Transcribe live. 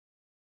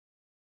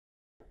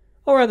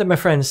Alright then my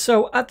friends,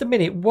 so at the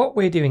minute what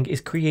we're doing is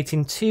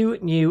creating two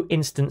new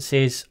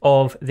instances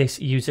of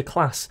this user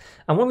class,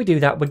 and when we do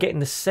that we're getting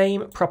the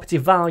same property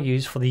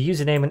values for the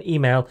username and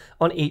email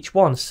on each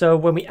one. So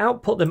when we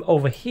output them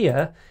over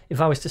here,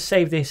 if I was to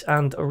save this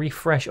and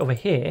refresh over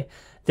here,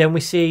 then we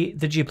see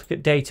the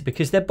duplicate data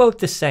because they're both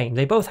the same.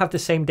 They both have the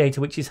same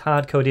data, which is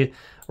hard-coded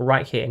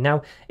right here.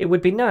 Now it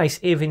would be nice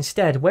if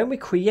instead when we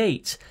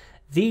create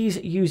these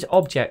user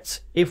objects,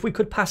 if we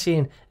could pass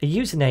in a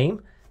username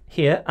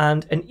here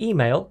and an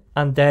email,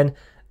 and then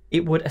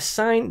it would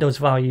assign those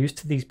values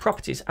to these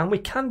properties. And we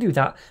can do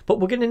that, but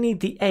we're going to need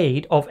the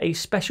aid of a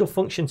special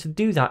function to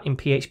do that in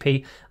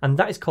PHP, and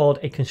that is called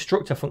a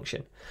constructor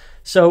function.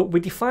 So we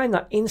define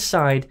that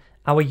inside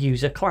our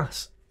user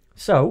class.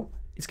 So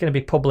it's going to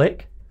be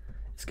public,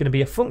 it's going to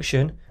be a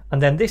function,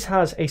 and then this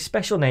has a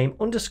special name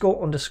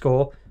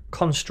 __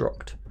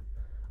 construct,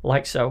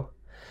 like so.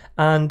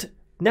 And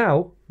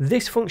now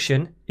this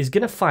function is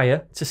going to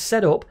fire to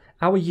set up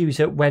our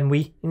user when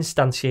we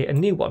instantiate a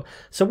new one.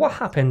 So what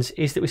happens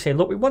is that we say,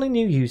 look, we want a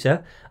new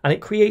user, and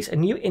it creates a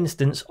new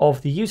instance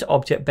of the user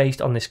object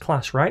based on this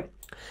class, right?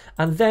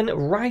 And then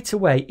right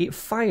away it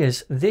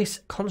fires this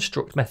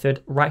construct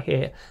method right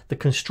here, the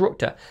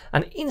constructor.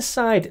 And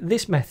inside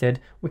this method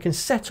we can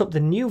set up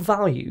the new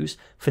values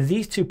for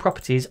these two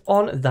properties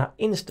on that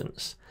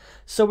instance.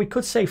 So we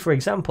could say, for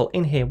example,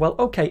 in here, well,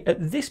 okay,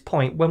 at this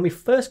point when we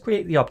first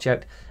create the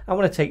object, I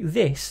want to take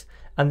this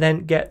and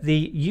then get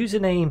the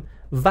username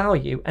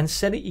value and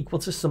set it equal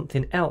to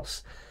something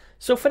else.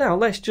 So for now,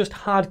 let's just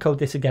hard code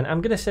this again. I'm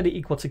going to set it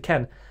equal to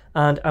Ken,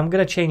 and I'm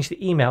going to change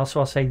the email.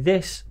 So I'll say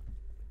this,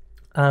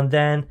 and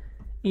then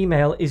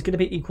email is going to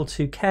be equal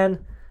to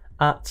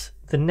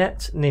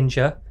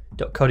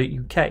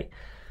ken@thenetninja.co.uk.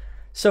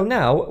 So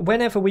now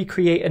whenever we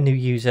create a new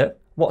user,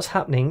 what's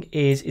happening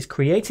is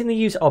creating the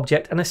user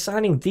object and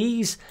assigning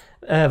these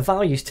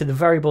values to the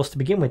variables to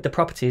begin with, the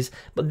properties,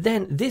 but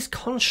then this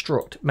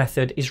construct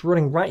method is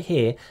running right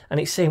here, and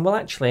it's saying, well,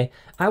 actually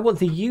I want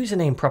the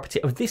username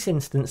property of this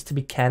instance to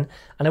be Ken,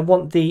 and I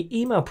want the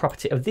email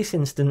property of this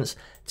instance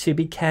to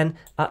be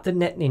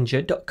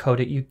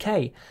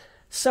ken@thenetninja.co.uk.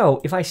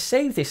 So if I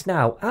save this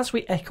now, as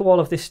we echo all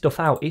of this stuff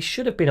out, it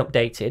should have been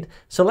updated.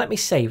 So let me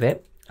save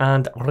it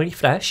and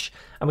refresh,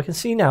 and we can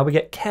see now we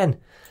get Ken.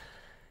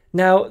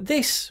 Now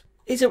this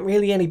isn't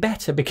really any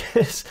better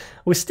because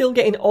we're still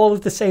getting all of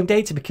the same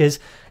data, because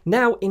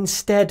now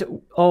instead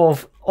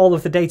of all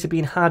of the data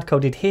being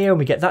hard-coded here and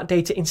we get that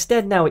data,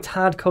 instead now it's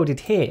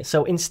hard-coded here.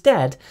 So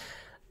instead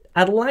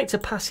I'd like to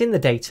pass in the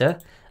data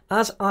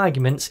as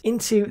arguments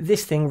into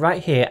this thing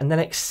right here and then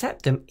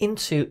accept them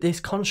into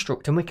this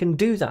construct, and we can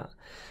do that.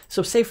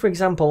 So say for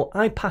example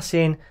I pass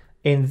in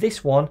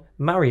this one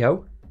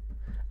Mario,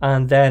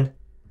 and then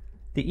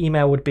the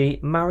email would be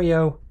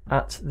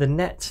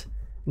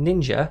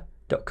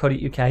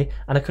mario@thenetninja.co.uk,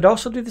 and I could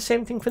also do the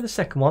same thing for the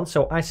second one.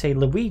 So I say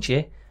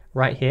Luigi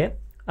right here,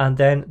 and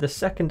then the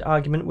second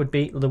argument would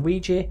be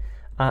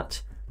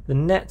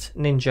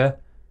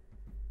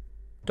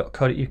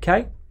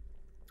Luigi@thenetninja.co.uk.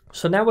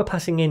 So now we're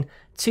passing in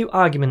two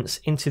arguments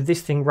into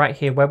this thing right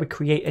here where we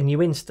create a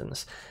new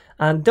instance,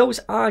 and those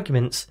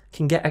arguments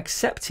can get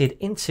accepted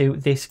into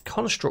this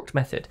construct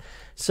method.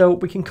 So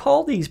we can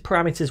call these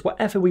parameters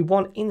whatever we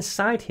want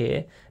inside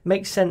here.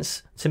 Makes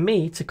sense to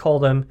me to call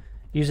them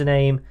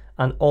username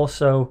and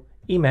also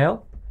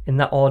email in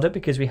that order,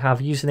 because we have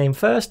username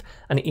first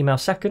and email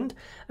second.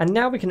 And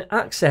now we can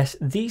access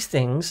these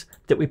things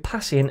that we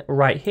pass in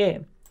right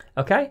here.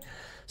 Okay,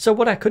 so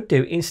what I could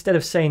do, instead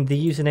of saying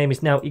the username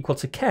is now equal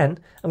to Ken,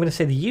 I'm going to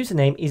say the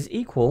username is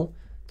equal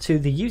to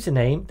the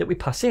username that we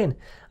pass in.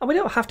 And we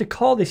don't have to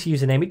call this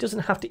username, it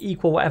doesn't have to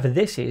equal whatever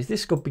this is.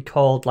 This could be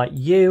called like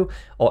U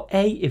or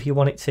A if you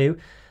want it to.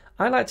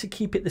 I like to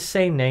keep it the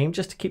same name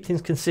just to keep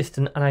things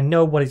consistent, and I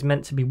know what is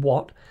meant to be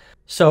what.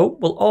 So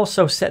we'll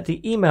also set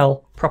the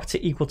email property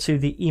equal to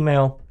the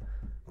email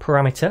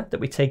parameter that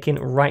we take in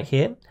right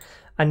here.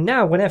 And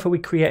now whenever we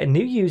create a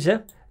new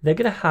user, they're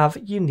going to have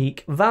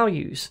unique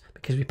values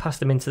because we pass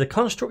them into the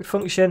construct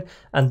function,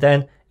 and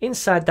then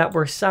inside that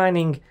we're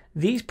assigning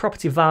these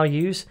property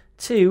values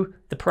to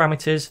the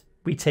parameters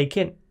we take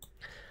in.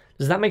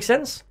 Does that make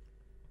sense?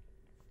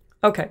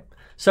 Okay,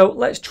 so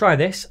let's try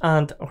this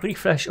and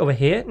refresh over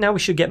here. Now we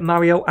should get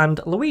Mario and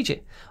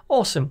Luigi.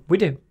 Awesome, we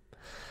do.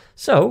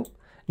 So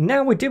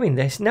now we're doing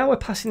this, now we're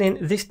passing in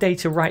this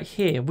data right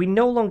here. We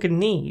no longer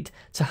need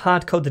to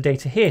hard code the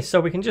data here, so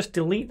we can just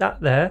delete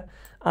that there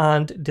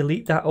and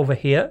delete that over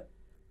here.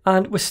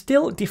 And we're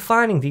still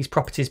defining these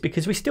properties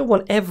because we still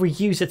want every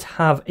user to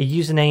have a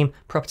username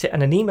property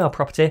and an email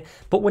property,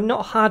 but we're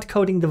not hard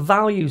coding the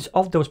values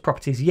of those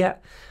properties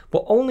yet.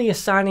 We're only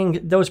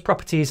assigning those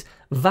properties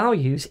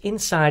values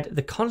inside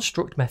the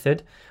construct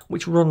method,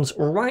 which runs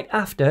right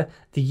after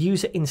the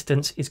user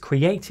instance is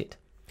created.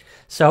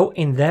 So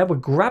in there, we're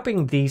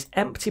grabbing these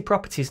empty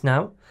properties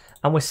now,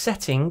 and we're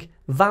setting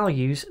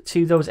values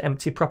to those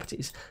empty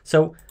properties.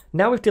 So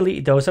now we've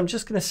deleted those. I'm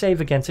just going to save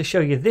again to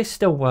show you this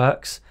still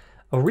works.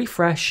 A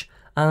refresh,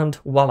 and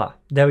voila,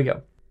 there we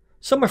go.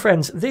 So my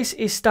friends, this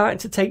is starting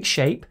to take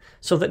shape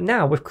so that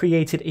now we've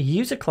created a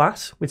user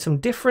class with some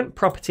different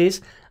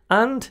properties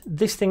and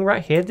this thing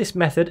right here, this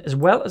method, as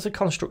well as a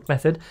construct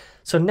method.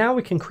 So now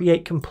we can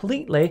create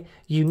completely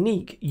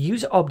unique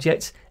user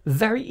objects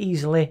very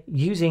easily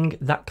using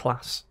that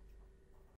class.